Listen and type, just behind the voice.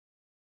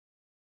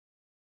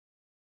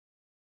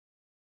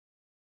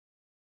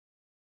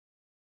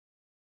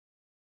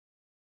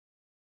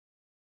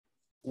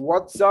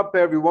What's up,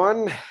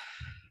 everyone?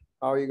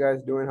 How are you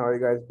guys doing? How are you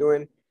guys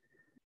doing?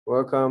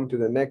 Welcome to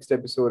the next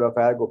episode of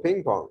Algo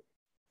Ping Pong.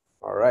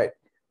 All right.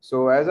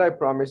 So as I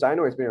promised, I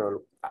know it's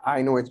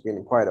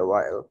been quite a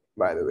while,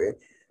 by the way.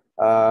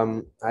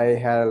 I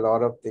had a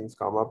lot of things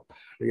come up.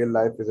 Real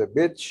life is a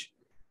bitch,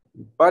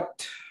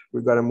 but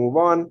we gotta move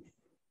on.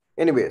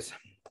 Anyways,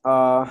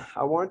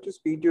 I want to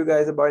speak to you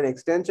guys about an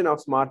extension of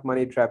smart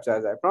money traps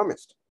as I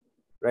promised,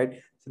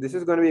 right? So this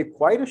is going to be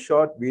quite a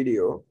short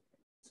video.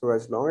 So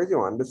as long as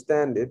you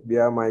understand it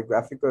via my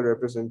graphical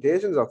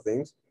representations of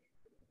things,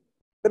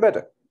 the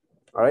better.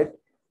 All right.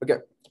 Okay.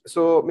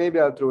 So maybe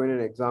I'll throw in an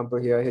example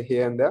here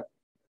and there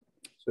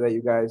so that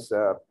you guys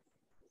are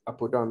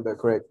put on the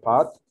correct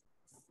path.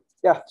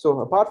 Yeah.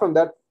 So apart from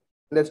that,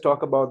 let's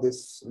talk about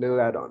this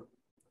little add-on.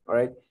 All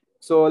right.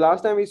 So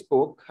last time we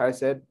spoke, I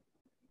said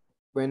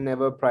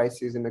whenever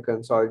price is in a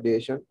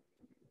consolidation,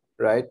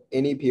 right?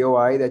 Any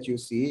POI that you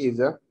see is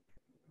a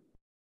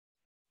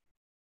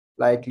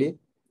likely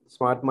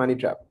smart money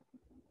trap,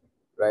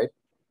 right?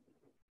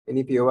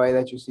 Any POI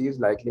that you see is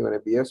likely going to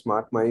be a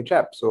smart money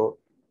trap. So,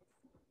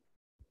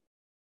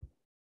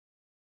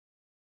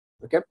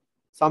 okay,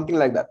 something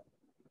like that.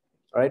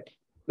 All right.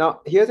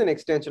 Now, here's an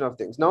extension of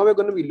things. Now we're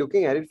going to be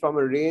looking at it from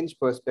a range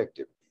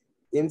perspective.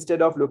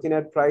 Instead of looking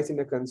at price in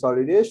a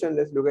consolidation,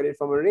 let's look at it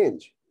from a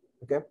range.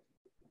 Okay.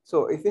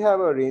 So if you have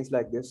a range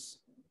like this,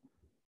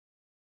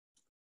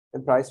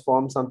 and price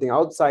forms something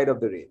outside of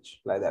the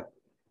range like that.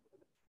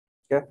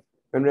 Okay.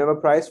 Whenever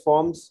price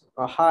forms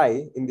a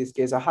high, in this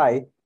case, a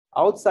high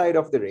outside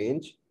of the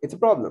range, it's a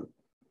problem.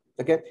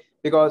 Okay,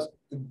 because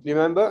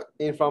remember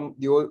from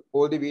the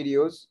older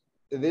videos,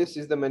 this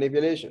is the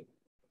manipulation.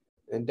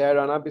 Entire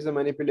run up is a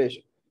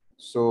manipulation.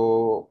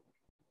 So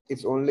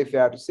it's only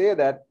fair to say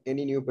that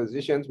any new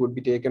positions would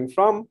be taken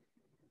from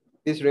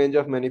this range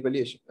of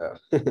manipulation.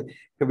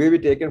 Will be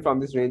taken from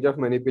this range of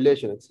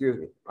manipulation, excuse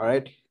me. All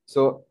right.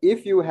 So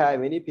if you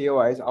have any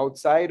POIs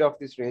outside of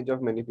this range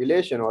of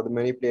manipulation or the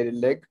manipulated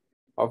leg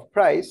of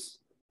price,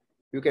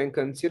 you can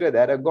consider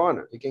that a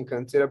goner. You can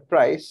consider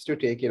price to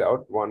take it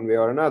out one way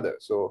or another.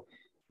 So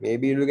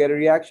maybe you'll get a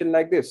reaction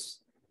like this,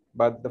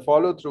 but the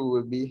follow through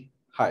will be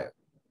higher.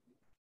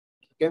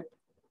 Okay,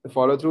 the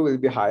follow through will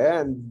be higher,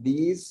 and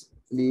these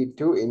lead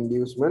to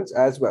inducements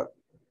as well.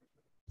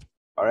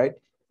 All right.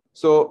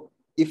 So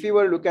if you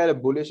were to look at a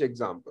bullish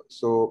example,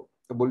 so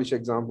a bullish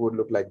example would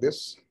look like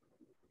this,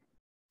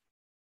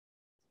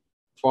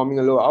 forming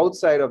a low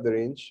outside of the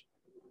range.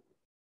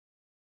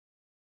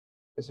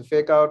 It's a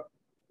fake out,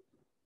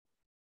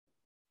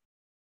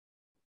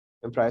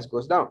 and price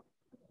goes down.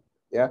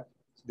 Yeah,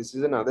 so this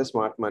is another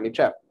smart money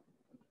trap.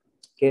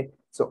 Okay,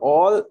 so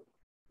all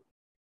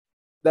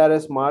that a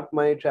smart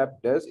money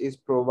trap does is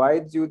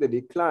provides you the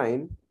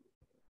decline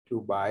to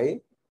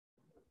buy,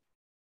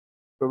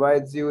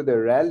 provides you the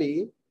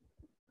rally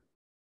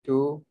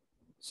to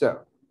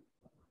sell.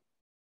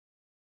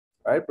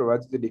 All right,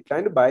 provides you the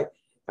decline to buy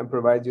and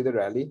provides you the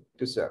rally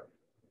to sell.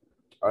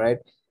 All right,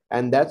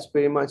 and that's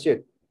pretty much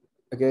it.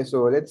 Okay,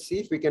 so let's see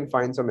if we can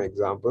find some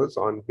examples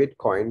on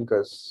Bitcoin,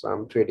 because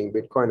I'm trading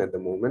Bitcoin at the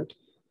moment.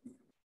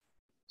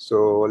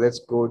 So let's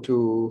go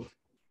to,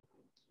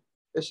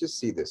 let's just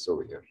see this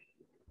over here.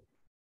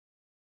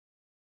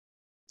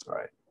 All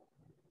right.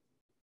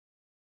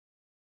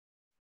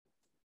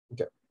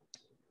 Okay.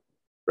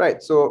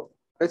 Right. So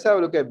let's have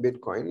a look at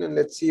Bitcoin and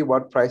let's see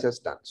what price has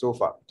done so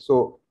far.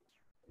 So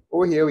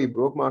over here, we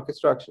broke market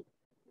structure.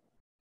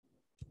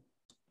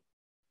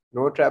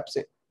 No traps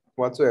in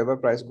whatsoever.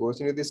 Price goes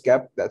into this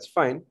gap. That's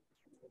fine.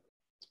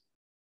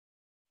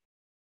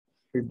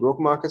 We broke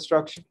market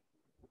structure.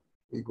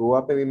 We go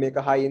up and we make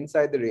a high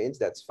inside the range.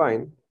 That's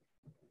fine.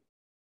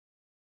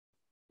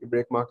 We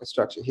break market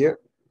structure here.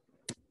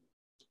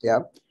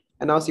 Yeah.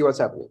 And now see what's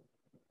happening.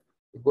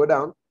 We go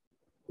down,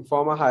 we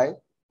form a high,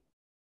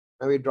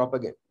 and we drop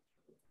again.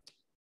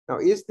 Now,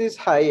 is this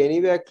high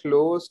anywhere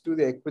close to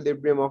the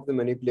equilibrium of the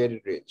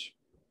manipulated range?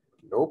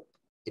 Nope,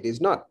 it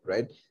is not,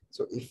 right?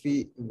 So if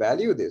we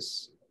value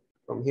this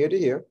from here to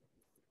here,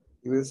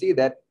 you will see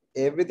that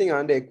everything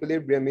under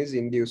equilibrium is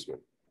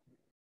inducement.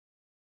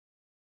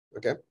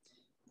 Okay,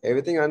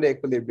 everything under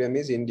equilibrium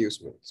is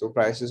inducement. So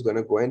price is going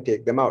to go and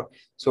take them out.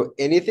 So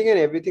anything and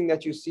everything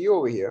that you see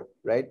over here,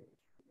 right?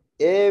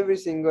 Every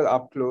single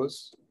up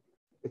close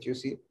that you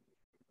see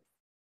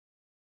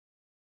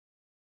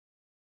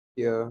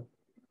here,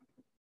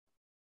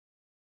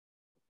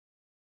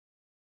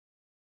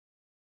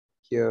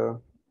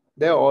 here,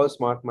 they're all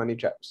smart money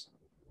traps.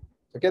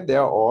 Okay, they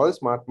are all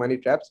smart money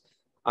traps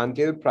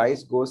until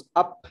price goes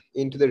up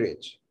into the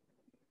range.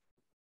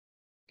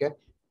 Okay,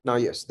 now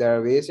yes, there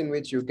are ways in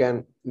which you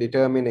can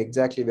determine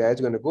exactly where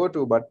it's going to go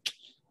to, but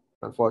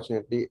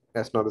unfortunately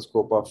that's not the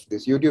scope of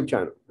this YouTube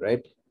channel,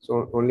 right?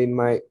 So only in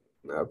my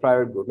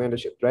private group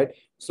mentorship, right?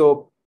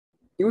 So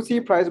you see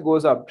price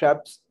goes up,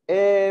 traps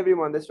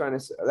everyone that's trying to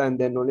sell, and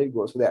then only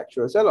goes for the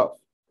actual sell-off.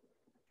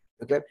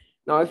 Okay,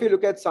 now if you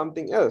look at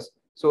something else,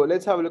 so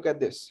let's have a look at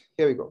this.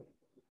 Here we go.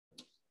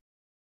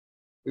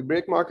 We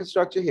break market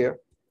structure here.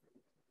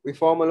 We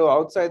form a low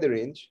outside the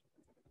range.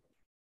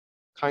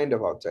 kind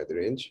of outside the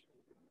range,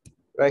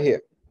 right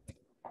here.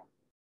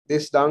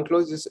 This down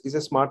close is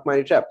a smart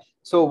money trap.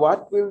 So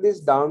what will this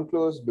down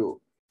close do?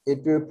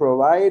 It will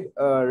provide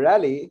a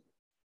rally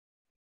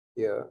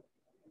here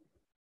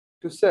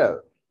to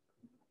sell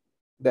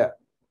there.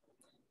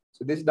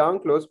 So this down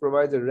close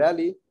provides a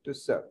rally to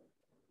sell.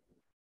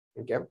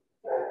 Okay.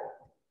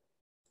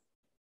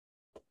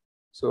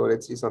 So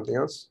let's see something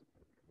else.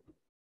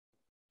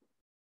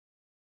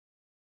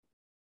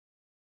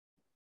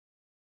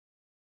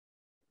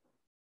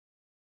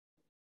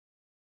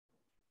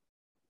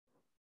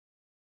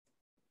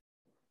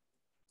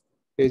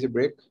 Here's a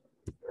break.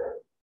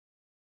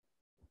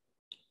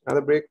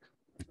 Another break.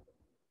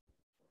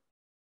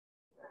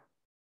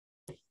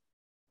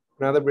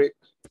 Another break.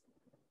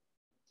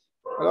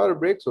 A lot of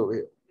breaks over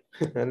here.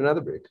 And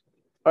another break.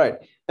 All right.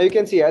 Now you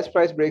can see as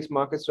price breaks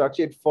market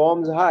structure, it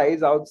forms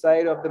highs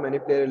outside of the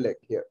manipulated leg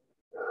here.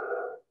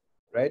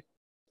 Right?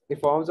 It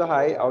forms a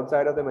high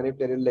outside of the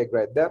manipulated leg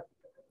right there.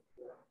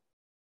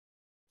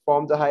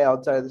 Forms a high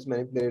outside of this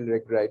manipulated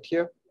leg right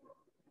here.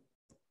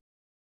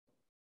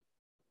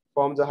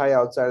 Forms a high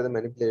outside of the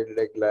manipulated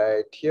leg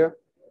right here.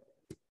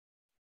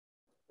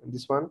 And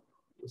this one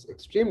is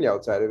extremely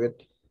outside of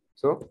it.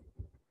 So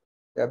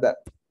you have that.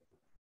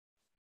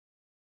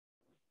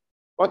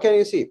 What can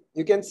you see?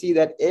 You can see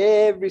that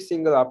every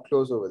single up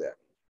close over there,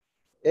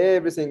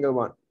 every single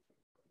one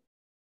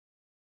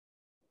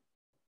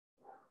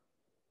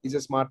is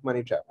a smart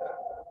money trap.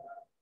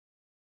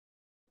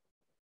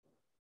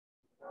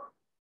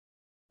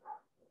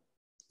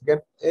 Okay,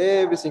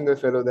 every single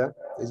fellow there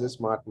is a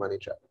smart money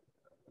trap.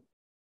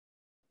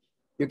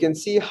 You can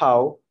see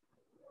how,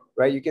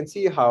 right? You can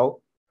see how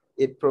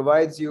it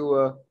provides you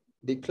a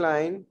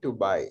decline to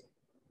buy,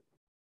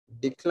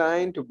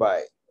 decline to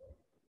buy,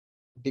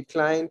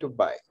 decline to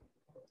buy.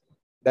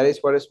 That is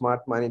what a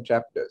smart money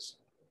trap does.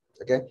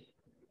 Okay.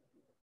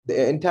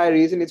 The entire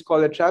reason it's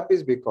called a trap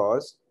is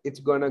because it's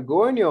gonna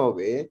go in your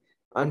way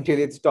until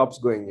it stops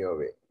going your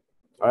way.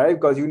 All right,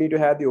 because you need to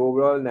have the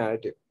overall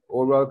narrative,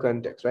 overall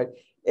context, right?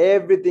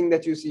 Everything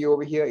that you see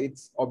over here,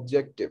 it's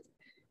objective.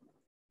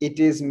 It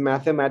is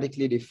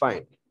mathematically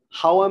defined.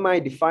 How am I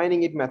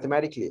defining it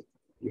mathematically?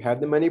 You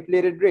have the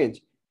manipulated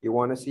range. You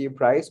want to see a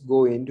price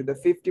go into the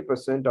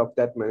 50% of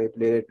that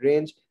manipulated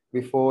range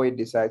before it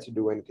decides to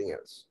do anything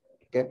else.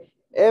 Okay.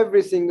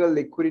 Every single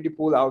liquidity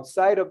pool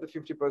outside of the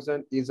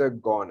 50% is a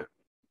goner.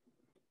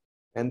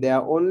 And they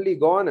are only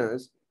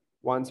goners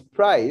once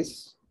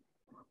price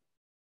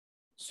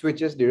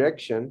switches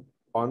direction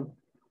on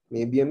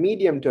maybe a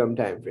medium-term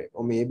time frame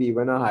or maybe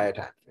even a higher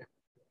time frame.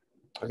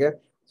 Okay.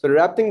 So to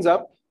wrap things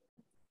up,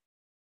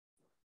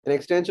 an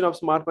extension of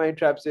smart money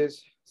traps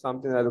is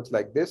something that looks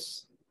like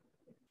this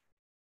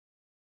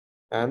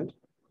and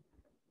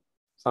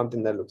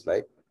something that looks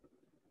like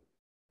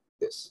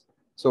this.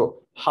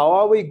 So how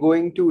are we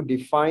going to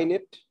define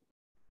it?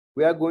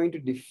 We are going to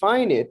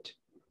define it,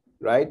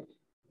 right,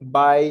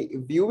 by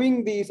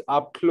viewing these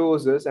up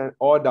closes and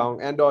or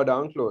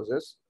down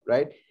closes,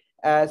 right,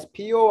 as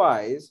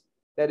POIs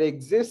that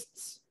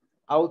exists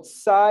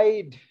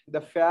outside the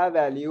fair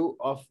value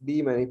of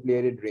the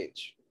manipulated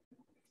range.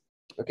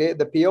 Okay,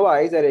 the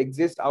POIs that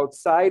exist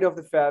outside of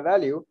the fair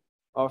value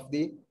of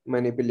the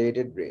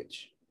manipulated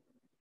range.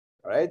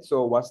 All right,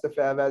 so what's the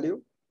fair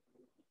value?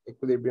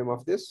 Equilibrium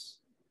of this.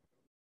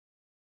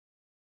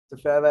 The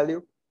fair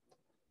value,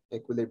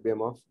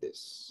 equilibrium of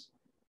this.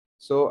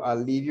 So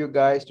I'll leave you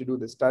guys to do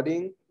the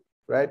studying,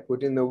 right?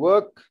 Put in the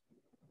work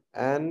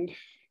and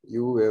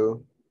you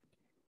will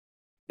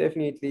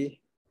definitely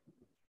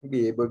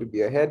be able to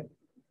be ahead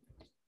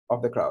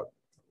of the crowd.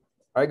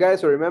 All right,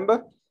 guys, so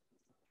remember,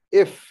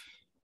 if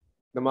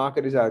the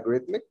market is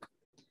algorithmic,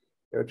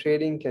 your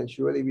trading can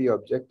surely be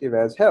objective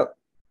as hell.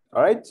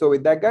 All right, so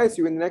with that, guys,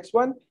 see you in the next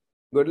one.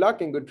 Good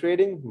luck and good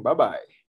trading. Bye-bye.